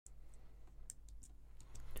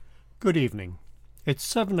Good evening. It's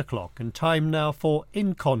 7 o'clock and time now for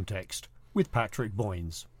In Context with Patrick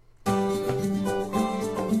Boynes.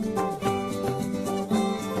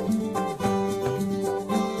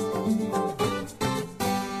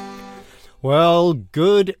 Well,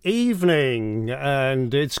 good evening,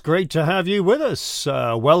 and it's great to have you with us.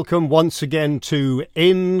 Welcome once again to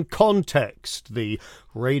In Context, the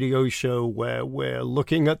radio show where we're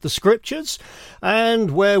looking at the scriptures and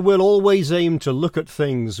where we'll always aim to look at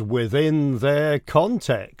things within their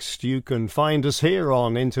context. You can find us here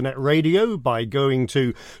on internet radio by going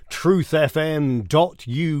to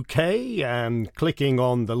truthfm.uk and clicking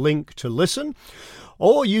on the link to listen.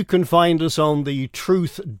 Or you can find us on the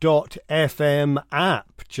truth.fm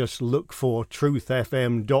app. Just look for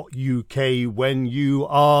truthfm.uk when you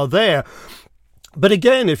are there. But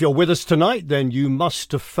again, if you're with us tonight, then you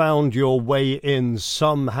must have found your way in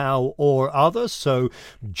somehow or other. So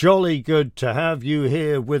jolly good to have you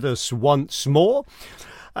here with us once more.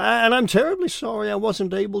 And I'm terribly sorry I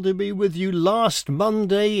wasn't able to be with you last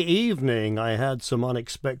Monday evening. I had some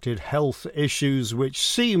unexpected health issues which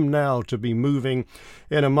seem now to be moving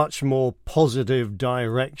in a much more positive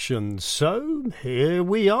direction. So here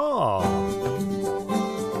we are.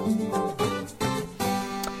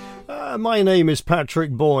 My name is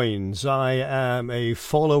Patrick Boynes. I am a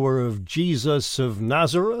follower of Jesus of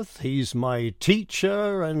Nazareth. He's my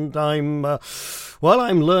teacher, and I'm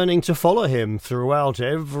learning to follow him throughout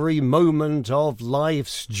every moment of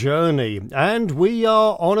life's journey. And we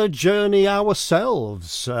are on a journey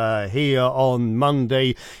ourselves here on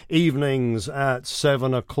Monday evenings at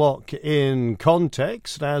 7 o'clock in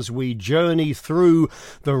Context as we journey through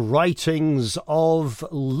the writings of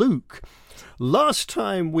Luke. Last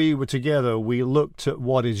time we were together, we looked at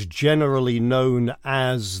what is generally known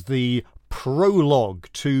as the prologue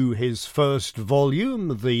to his first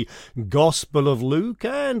volume, the Gospel of Luke,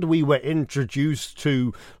 and we were introduced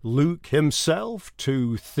to Luke himself,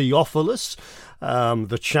 to Theophilus,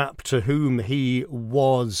 the chap to whom he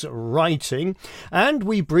was writing, and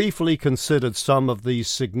we briefly considered some of the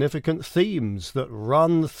significant themes that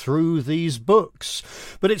run through these books.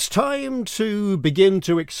 But it's time to begin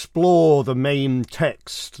to explore the main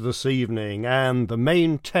text this evening, and the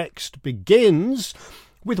main text begins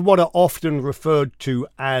with what are often referred to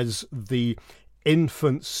as the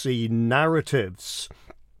infancy narratives.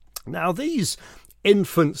 Now, these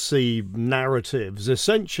infancy narratives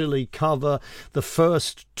essentially cover the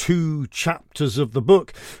first two chapters of the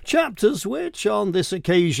book, chapters which on this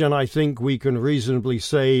occasion I think we can reasonably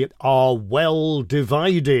say are well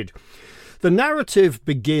divided. The narrative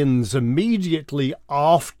begins immediately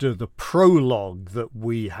after the prologue that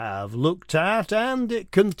we have looked at, and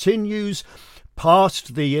it continues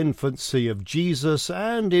past the infancy of Jesus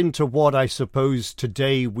and into what I suppose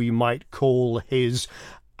today we might call his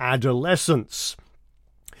adolescence.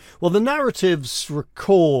 Well, the narratives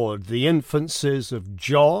record the infancies of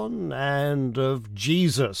John and of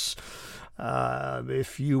Jesus.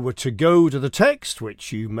 If you were to go to the text,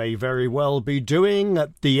 which you may very well be doing,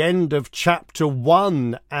 at the end of chapter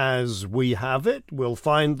 1 as we have it, we'll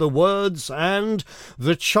find the words, "And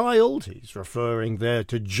the child," he's referring there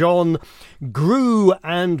to John, "grew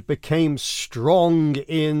and became strong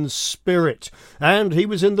in spirit, and he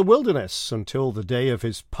was in the wilderness until the day of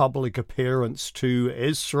his public appearance to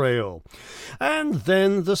Israel." And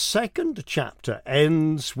then the second chapter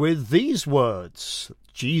ends with these words: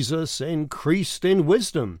 "Jesus increased in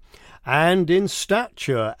wisdom and in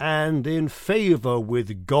stature and in favor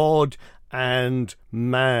with God and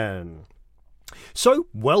man." So,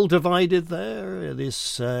 well divided there,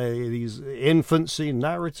 these infancy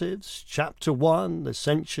narratives. Chapter 1,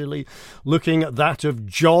 essentially looking at that of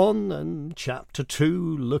John, and chapter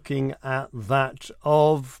 2, looking at that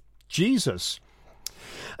of Jesus.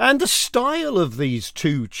 And the style of these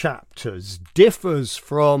two chapters differs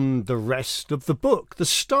from the rest of the book. The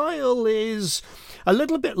style is a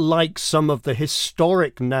little bit like some of the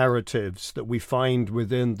historic narratives that we find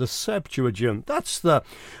within the Septuagint. That's the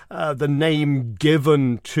name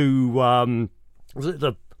given to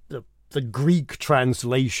the Greek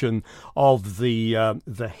translation of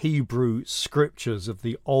the Hebrew scriptures of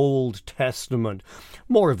the Old Testament.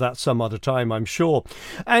 More of that some other time, I'm sure.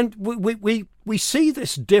 And we see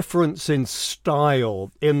this difference in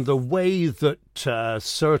style in the way that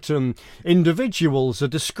certain individuals are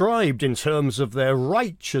described in terms of their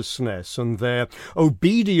righteousness and their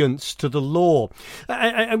obedience to the law.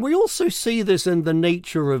 And we also see this in the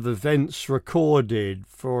nature of events recorded.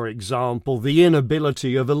 For example, the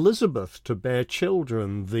inability of Elizabeth to bear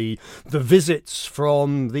children, the visits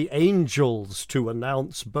from the angels to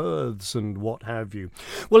announce births and what have you.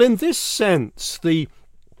 Well, in this sense, the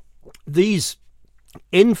These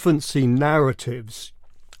infancy narratives,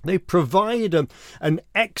 they provide an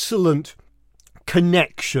excellent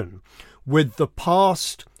connection with the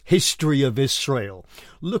past history of Israel,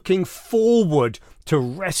 looking forward to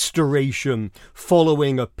restoration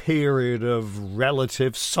following a period of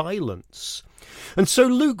relative silence. And so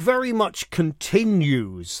Luke very much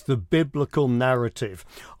continues the biblical narrative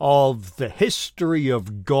of the history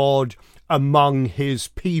of God among his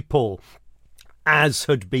people, as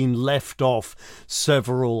had been left off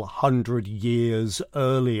several hundred years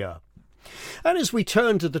earlier. And as we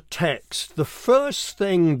turn to the text, the first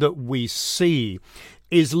thing that we see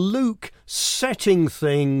is Luke setting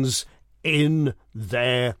things in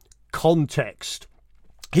their context.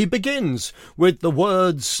 He begins with the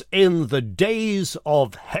words, "in the days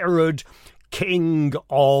of Herod, king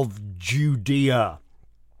of Judea."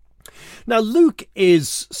 Now, Luke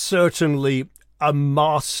is certainly a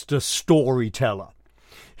master storyteller.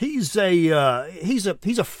 He's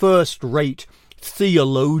a first-rate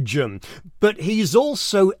theologian, but he's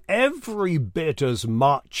also every bit as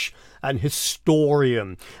much an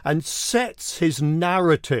historian, and sets his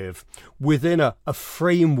narrative within a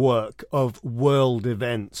framework of world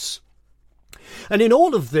events. And in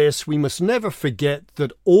all of this, we must never forget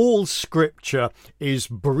that all Scripture is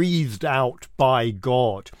breathed out by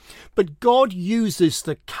God. But God uses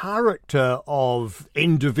the character of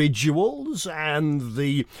individuals and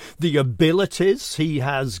the abilities he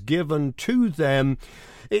has given to them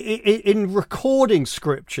in recording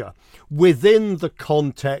Scripture within the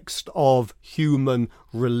context of human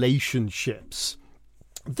relationships.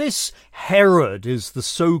 This Herod is the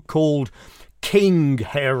so-called King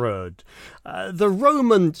Herod. The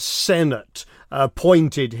Roman Senate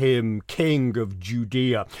appointed him king of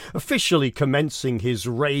Judea, officially commencing his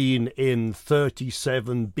reign in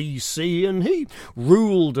 37 BC, and he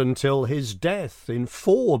ruled until his death in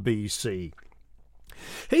 4 BC.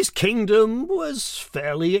 His kingdom was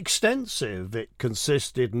fairly extensive. It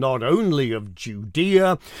consisted not only of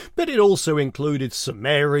Judea, but it also included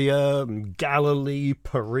Samaria, Galilee,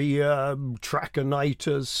 Perea,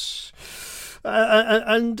 Trachonitis.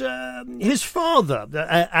 And his father,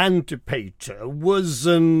 Antipater, was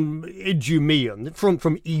an Idumean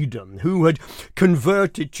from Edom who had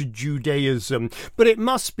converted to Judaism. But it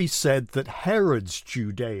must be said that Herod's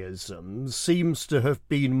Judaism seems to have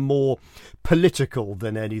been more political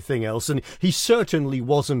than anything else, and he certainly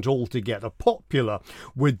wasn't altogether popular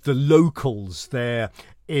with the locals there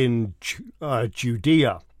in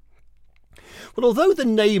Judea. Well, although the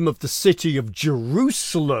name of the city of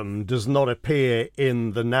Jerusalem does not appear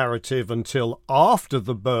in the narrative until after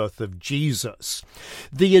the birth of Jesus,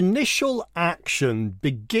 the initial action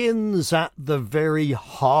begins at the very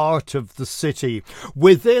heart of the city,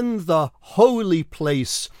 within the holy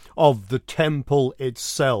place of the temple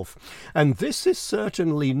itself. And this is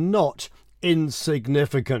certainly not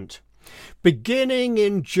insignificant. Beginning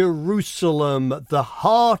in Jerusalem, the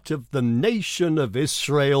heart of the nation of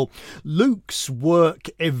Israel, Luke's work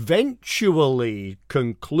eventually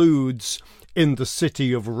concludes in the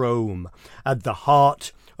city of Rome, at the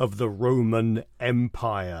heart of the Roman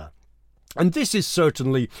Empire. And this is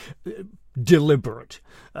certainly deliberate,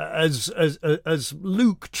 as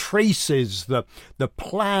Luke traces the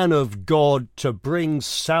plan of God to bring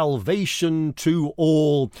salvation to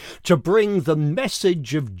all, to bring the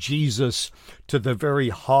message of Jesus to the very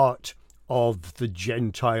heart of the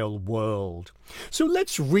Gentile world. So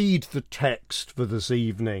let's read the text for this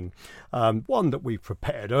evening, one that we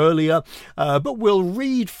prepared earlier, but we'll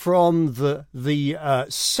read from the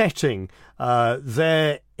setting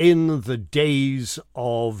there in the days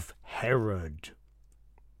of Herod.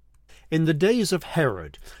 In the days of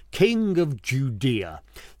Herod, king of Judea,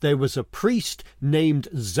 there was a priest named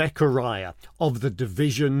Zechariah of the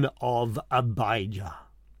division of Abijah.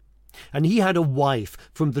 And he had a wife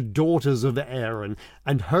from the daughters of Aaron,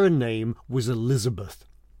 and her name was Elizabeth.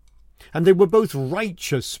 And they were both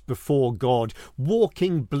righteous before God,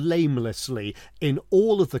 walking blamelessly in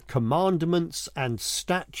all of the commandments and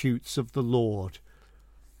statutes of the Lord.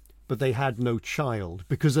 But they had no child,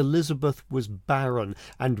 because Elizabeth was barren,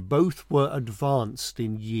 and both were advanced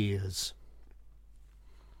in years.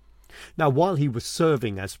 Now, while he was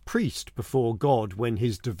serving as priest before God when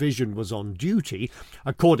his division was on duty,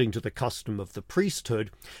 according to the custom of the priesthood,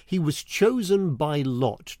 he was chosen by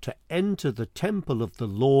lot to enter the temple of the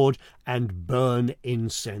Lord and burn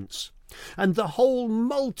incense. And the whole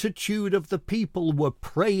multitude of the people were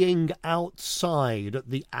praying outside at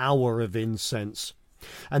the hour of incense.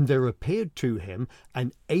 And there appeared to him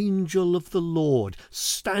an angel of the Lord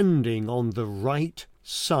standing on the right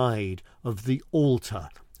side of the altar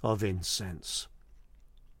of incense.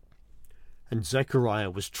 And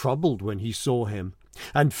Zechariah was troubled when he saw him,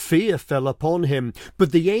 and fear fell upon him.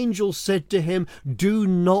 But the angel said to him, "Do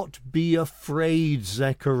not be afraid,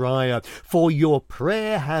 Zechariah, for your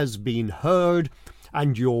prayer has been heard,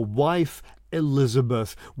 and your wife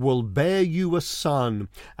Elizabeth will bear you a son,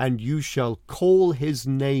 and you shall call his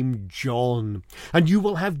name John. And you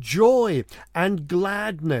will have joy and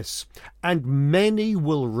gladness, and many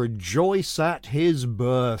will rejoice at his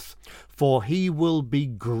birth, for he will be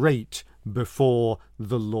great before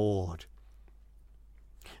the Lord.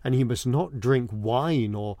 And he must not drink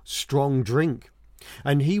wine or strong drink,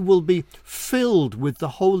 and he will be filled with the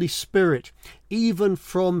Holy Spirit, even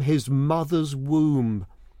from his mother's womb.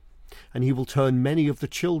 And he will turn many of the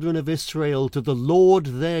children of Israel to the Lord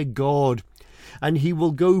their God, and he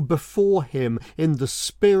will go before him in the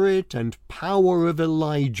spirit and power of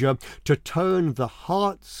Elijah, to turn the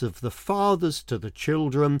hearts of the fathers to the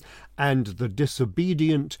children, and the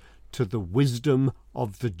disobedient to the wisdom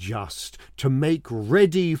of the just, to make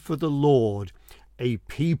ready for the Lord a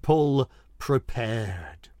people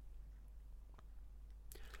prepared."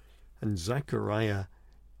 And Zechariah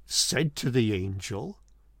said to the angel,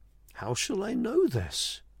 "How shall I know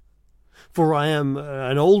this? For I am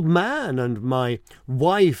an old man, and my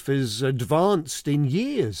wife is advanced in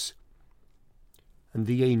years." And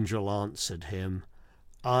the angel answered him,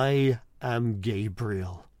 "I am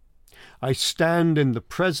Gabriel. I stand in the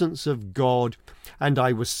presence of God, and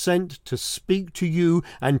I was sent to speak to you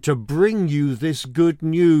and to bring you this good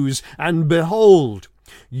news. And behold,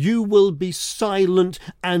 you will be silent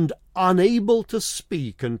and unable to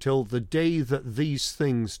speak until the day that these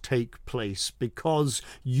things take place, because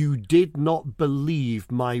you did not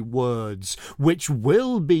believe my words, which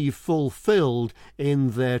will be fulfilled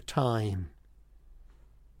in their time."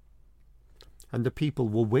 And the people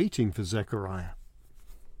were waiting for Zechariah,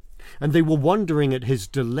 and they were wondering at his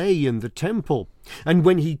delay in the temple. And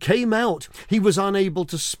when he came out, he was unable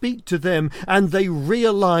to speak to them, and they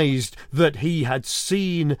realized that he had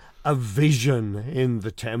seen a vision in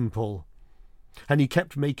the temple. And he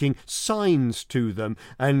kept making signs to them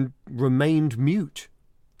and remained mute.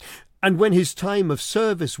 And when his time of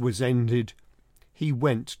service was ended, he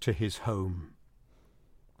went to his home.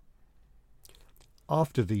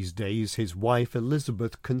 After these days his wife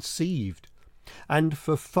Elizabeth conceived, and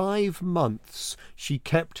for 5 months she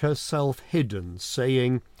kept herself hidden,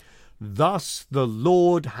 saying, "Thus the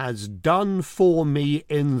Lord has done for me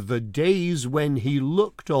in the days when he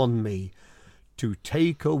looked on me, to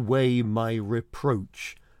take away my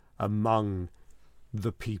reproach among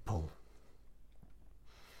the people."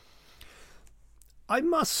 I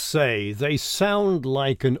must say, they sound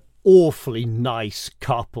like an awfully nice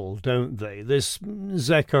couple, don't they? This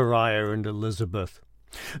Zechariah and Elizabeth.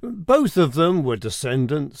 Both of them were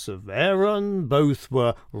descendants of Aaron. Both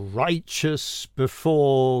were righteous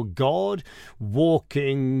before God,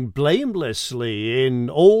 walking blamelessly in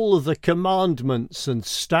all the commandments and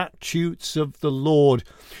statutes of the Lord.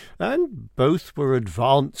 And both were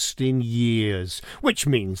advanced in years, which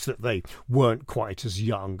means that they weren't quite as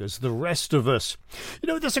young as the rest of us.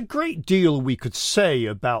 There's a great deal we could say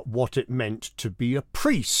about what it meant to be a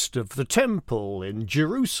priest of the temple in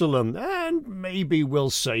Jerusalem, and maybe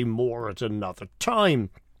we'll say more at another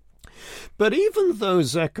time. But even though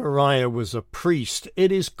Zechariah was a priest,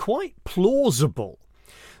 it is quite plausible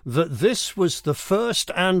that this was the first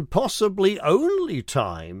and possibly only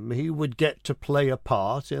time he would get to play a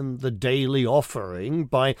part in the daily offering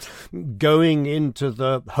by going into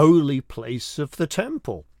the holy place of the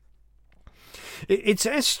temple. It's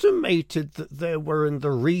estimated that there were in the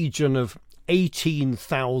region of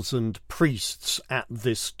 18,000 priests at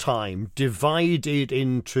this time, divided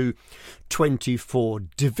into 24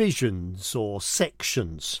 divisions or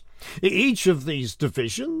sections. Each of these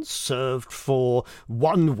divisions served for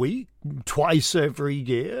 1 week, twice every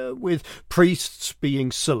year, with priests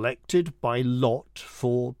being selected by lot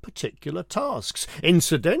for particular tasks.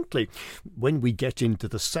 Incidentally, when we get into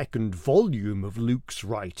the second volume of Luke's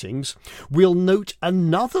writings, we'll note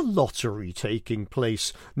another lottery taking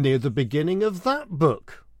place near the beginning of that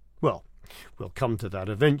book. Well, we'll come to that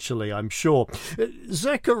eventually, I'm sure.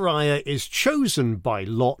 Zechariah is chosen by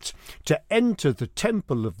lot to enter the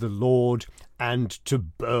temple of the Lord and to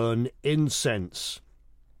burn incense.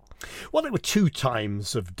 Well, there were 2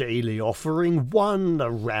 times of daily offering, one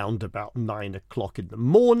around about 9 o'clock in the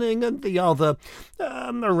morning and the other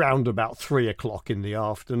around about 3 o'clock in the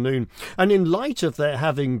afternoon. And in light of there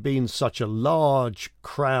having been such a large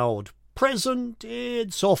crowd present,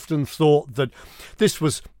 it's often thought that this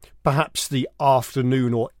was perhaps the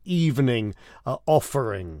afternoon or evening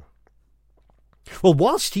offering. Well,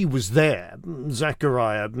 whilst he was there,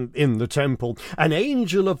 Zechariah, in the temple, an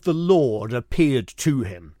angel of the Lord appeared to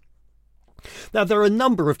him. Now, there are a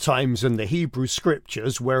number of times in the Hebrew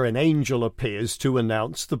Scriptures where an angel appears to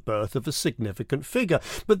announce the birth of a significant figure,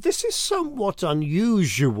 but this is somewhat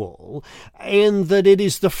unusual in that it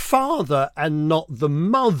is the father and not the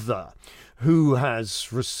mother who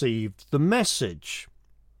has received the message.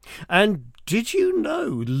 And did you know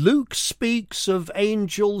Luke speaks of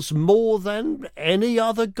angels more than any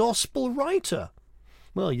other gospel writer?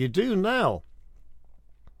 Well, you do now.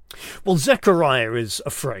 Well, Zechariah is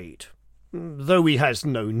afraid, though he has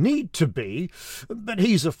no need to be, but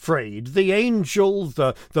he's afraid. The angel,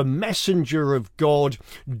 the messenger of God,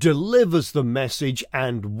 delivers the message,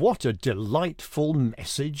 and what a delightful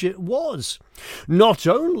message it was. Not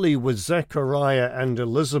only was Zechariah and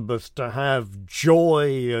Elizabeth to have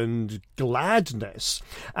joy and gladness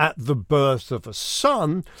at the birth of a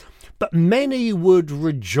son, but many would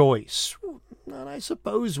rejoice. And I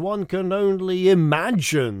suppose one can only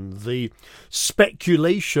imagine the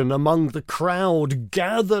speculation among the crowd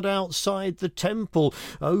gathered outside the temple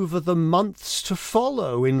over the months to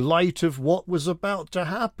follow in light of what was about to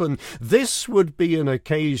happen. This would be an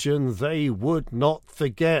occasion they would not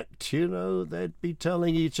forget. You know, they'd be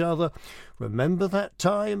telling each other, remember that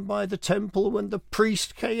time by the temple when the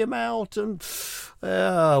priest came out? And,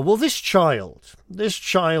 well, this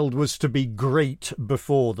child was to be great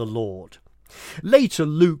before the Lord. Later,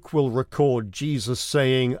 Luke will record Jesus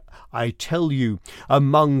saying, I tell you,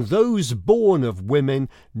 among those born of women,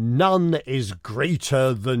 none is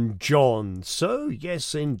greater than John. So,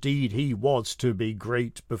 yes, indeed, he was to be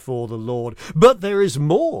great before the Lord. But there is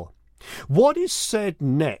more. What is said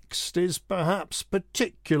next is perhaps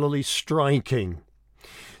particularly striking.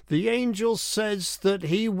 The angel says that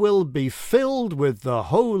he will be filled with the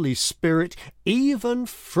Holy Spirit even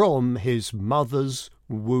from his mother's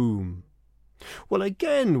womb. Well,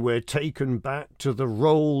 again, we're taken back to the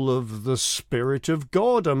role of the Spirit of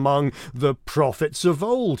God among the prophets of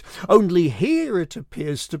old. Only here it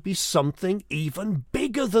appears to be something even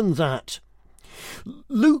bigger than that.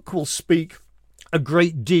 Luke will speak a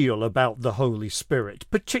great deal about the Holy Spirit,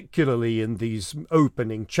 particularly in these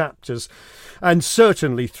opening chapters, and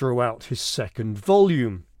certainly throughout his second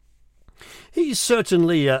volume. He's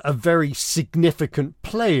certainly a very significant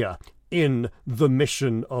player in the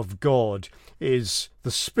mission of God, is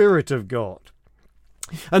the Spirit of God.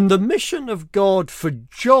 And the mission of God for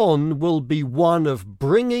John will be one of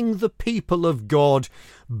bringing the people of God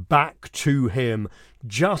back to him,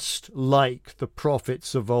 just like the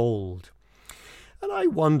prophets of old. And I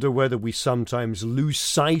wonder whether we sometimes lose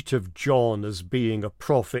sight of John as being a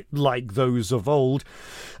prophet like those of old,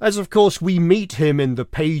 as of course we meet him in the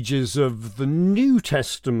pages of the New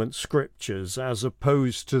Testament scriptures as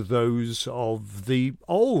opposed to those of the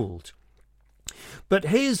Old. But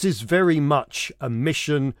his is very much a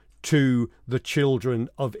mission to the children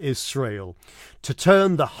of Israel, to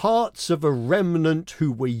turn the hearts of a remnant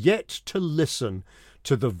who were yet to listen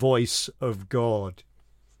to the voice of God.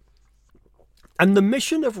 And the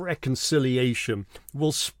mission of reconciliation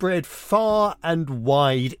will spread far and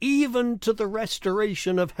wide, even to the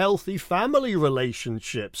restoration of healthy family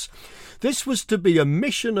relationships. This was to be a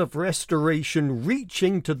mission of restoration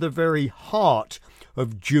reaching to the very heart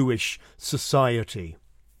of Jewish society.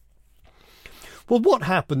 Well, what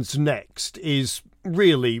happens next is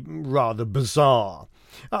really rather bizarre.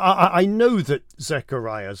 I know that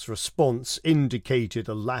Zechariah's response indicated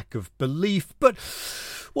a lack of belief, but,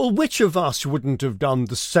 well, which of us wouldn't have done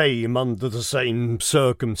the same under the same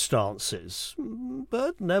circumstances?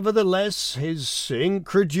 But nevertheless, his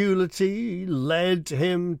incredulity led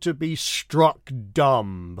him to be struck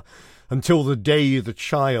dumb until the day the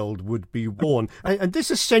child would be born. And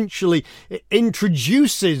this essentially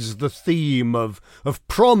introduces the theme of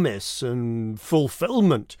promise and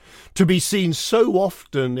fulfillment to be seen so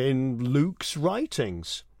often in Luke's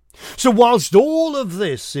writings. So whilst all of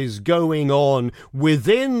this is going on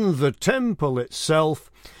within the temple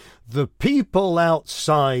itself, the people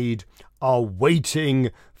outside are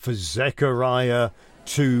waiting for Zechariah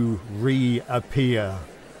to reappear.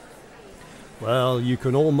 Well, you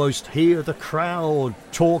can almost hear the crowd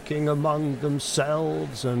talking among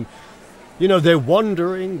themselves and, they're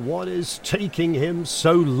wondering what is taking him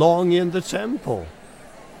so long in the temple.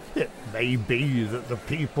 It may be that the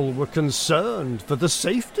people were concerned for the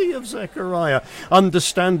safety of Zechariah,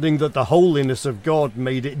 understanding that the holiness of God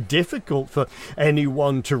made it difficult for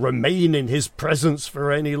anyone to remain in his presence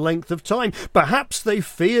for any length of time. Perhaps they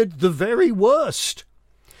feared the very worst.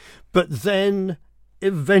 But then,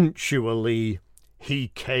 eventually, he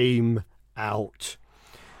came out.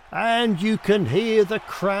 and you can hear the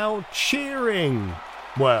crowd cheering.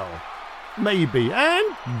 Well, maybe,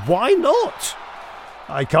 and why not?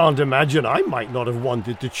 I can't imagine I might not have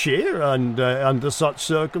wanted to cheer under such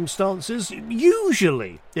circumstances.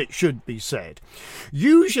 Usually, it should be said.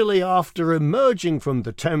 Usually after emerging from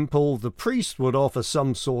the temple, the priest would offer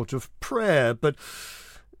some sort of prayer, but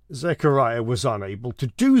Zechariah was unable to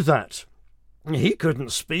do that. He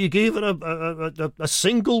couldn't speak even a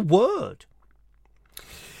single word.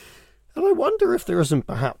 And I wonder if there isn't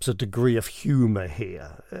perhaps a degree of humour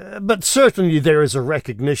here. But certainly there is a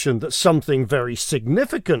recognition that something very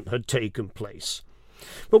significant had taken place.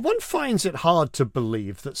 But one finds it hard to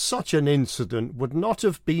believe that such an incident would not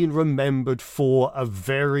have been remembered for a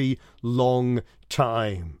very long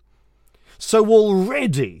time. So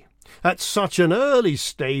already, at such an early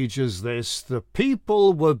stage as this, the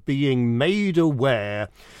people were being made aware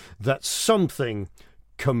that something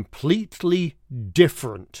completely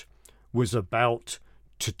different was about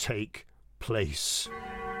to take place.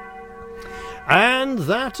 And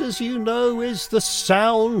that, as you know, is the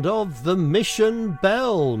sound of the mission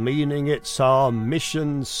bell, meaning it's our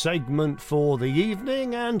mission segment for the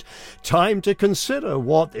evening and time to consider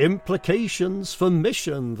what implications for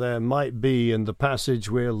mission there might be in the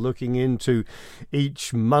passage we're looking into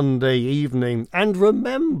each Monday evening. And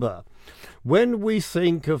remember, when we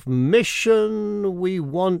think of mission, we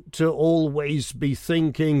want to always be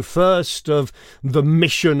thinking first of the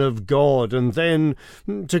mission of God and then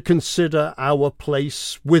to consider our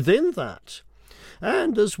place within that.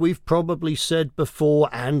 And as we've probably said before,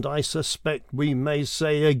 and I suspect we may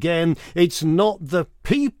say again, it's not the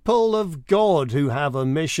people of God who have a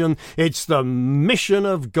mission, it's the mission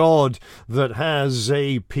of God that has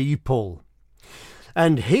a people.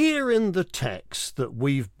 And here in the text that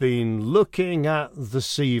we've been looking at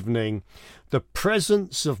this evening, the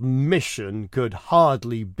presence of mission could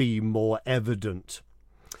hardly be more evident.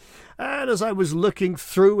 And as I was looking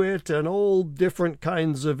through it and all different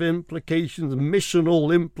kinds of implications,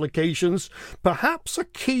 missional implications, perhaps a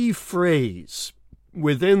key phrase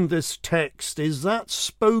within this text is that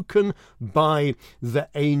spoken by the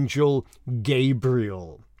angel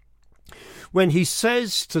Gabriel. When he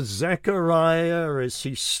says to Zechariah, as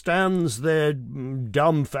he stands there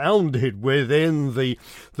dumbfounded within the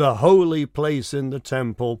holy place in the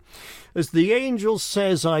temple, as the angel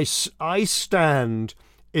says, I stand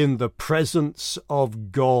in the presence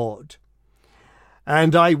of God,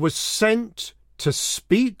 and I was sent to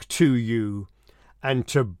speak to you and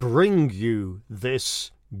to bring you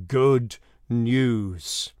this good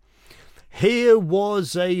news. Here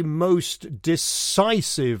was a most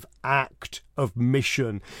decisive act of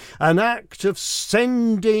mission, an act of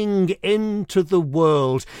sending into the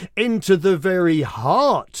world, into the very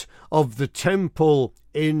heart of the temple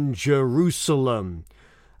in Jerusalem,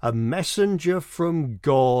 a messenger from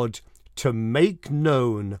God to make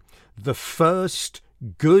known the first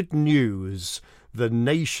good news the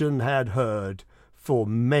nation had heard for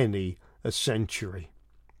many a century.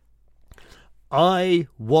 I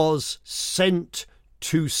was sent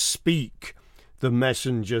to speak, the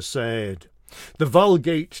messenger said. The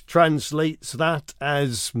Vulgate translates that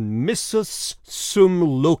as missus sum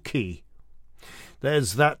loci.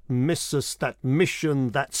 There's that missus, that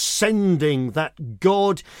mission, that sending, that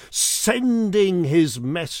God sending his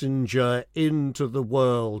messenger into the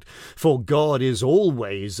world. For God is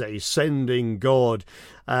always a sending God.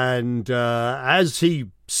 And as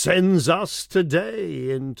he sends us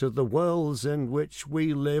today into the worlds in which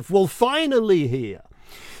we live, well, finally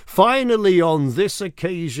on this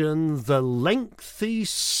occasion, the lengthy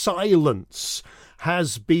silence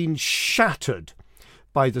has been shattered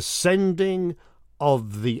by the sending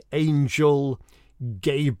of the angel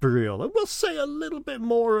Gabriel. And we'll say a little bit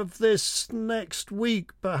more of this next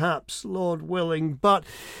week, perhaps, Lord willing, but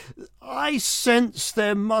I sense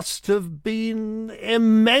there must have been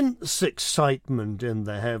immense excitement in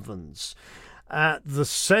the heavens at the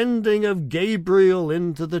sending of Gabriel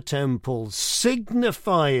into the temple,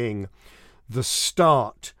 signifying the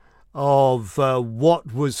start of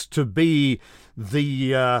what was to be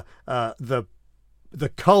the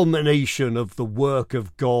culmination of the work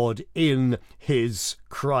of God in his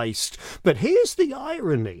Christ. But here's the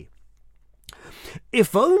irony.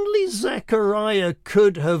 If only Zechariah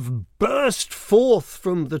could have burst forth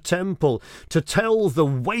from the temple to tell the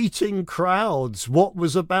waiting crowds what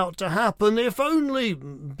was about to happen, if only,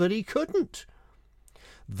 but he couldn't.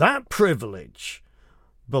 That privilege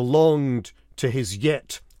belonged to his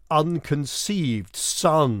yet unconceived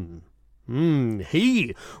son,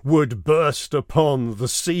 He would burst upon the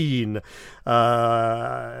scene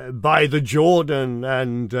by the Jordan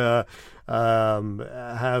and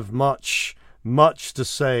have much to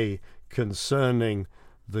say concerning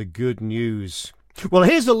the good news. Well,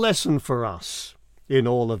 here's a lesson for us in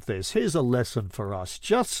all of this. Here's a lesson for us.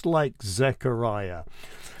 Just like Zechariah,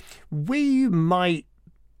 we might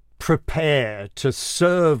prepare to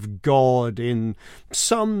serve God in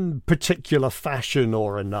some particular fashion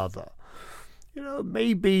or another. You know,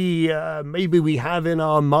 maybe we have in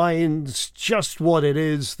our minds just what it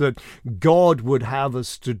is that God would have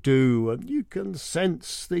us to do, and you can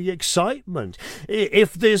sense the excitement.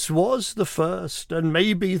 If this was the first, and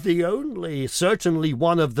maybe the only, certainly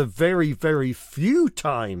one of the very, very few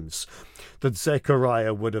times that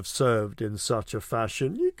Zechariah would have served in such a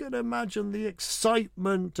fashion, you can imagine the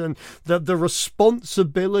excitement and the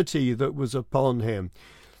responsibility that was upon him.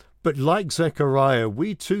 But like Zechariah,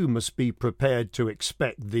 we too must be prepared to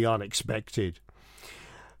expect the unexpected.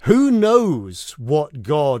 Who knows what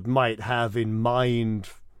God might have in mind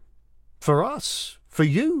for us, for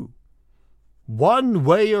you? One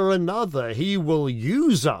way or another, he will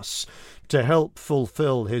use us to help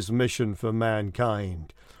fulfill his mission for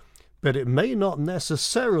mankind. But it may not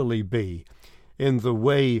necessarily be in the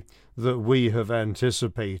way that we have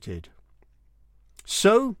anticipated.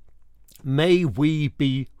 So, may we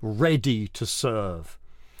be ready to serve.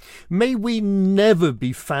 May we never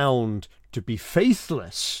be found to be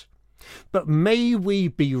faithless, but may we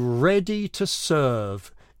be ready to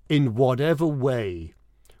serve in whatever way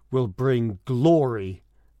will bring glory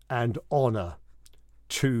and honor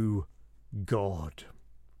to God.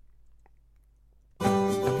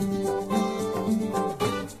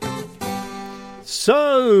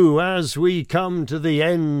 So, as we come to the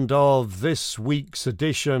end of this week's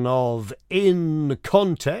edition of In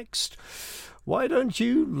Context, why don't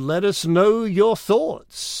you let us know your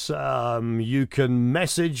thoughts? You can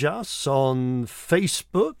message us on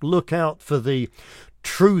Facebook. Look out for the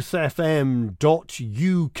truthfm.uk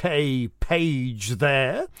page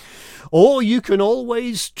there. Or you can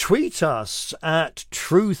always tweet us at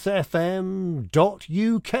truthfm.uk.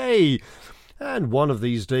 And one of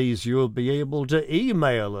these days you'll be able to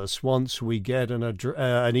email us once we get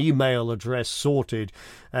an email address sorted,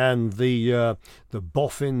 and the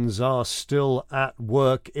boffins are still at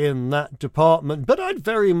work in that department. But I'd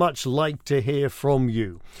very much like to hear from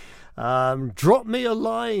you. Drop me a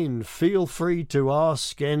line. Feel free to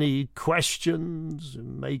ask any questions,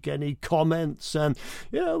 make any comments, and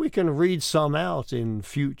we can read some out in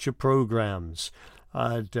future programs.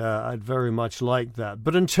 I'd very much like that.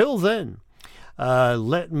 But until then,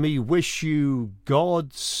 let me wish you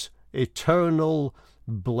God's eternal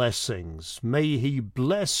blessings. May he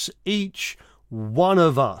bless each one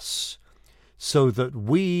of us so that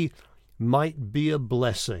we might be a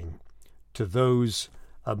blessing to those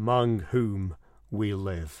among whom we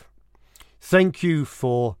live. Thank you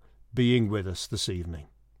for being with us this evening.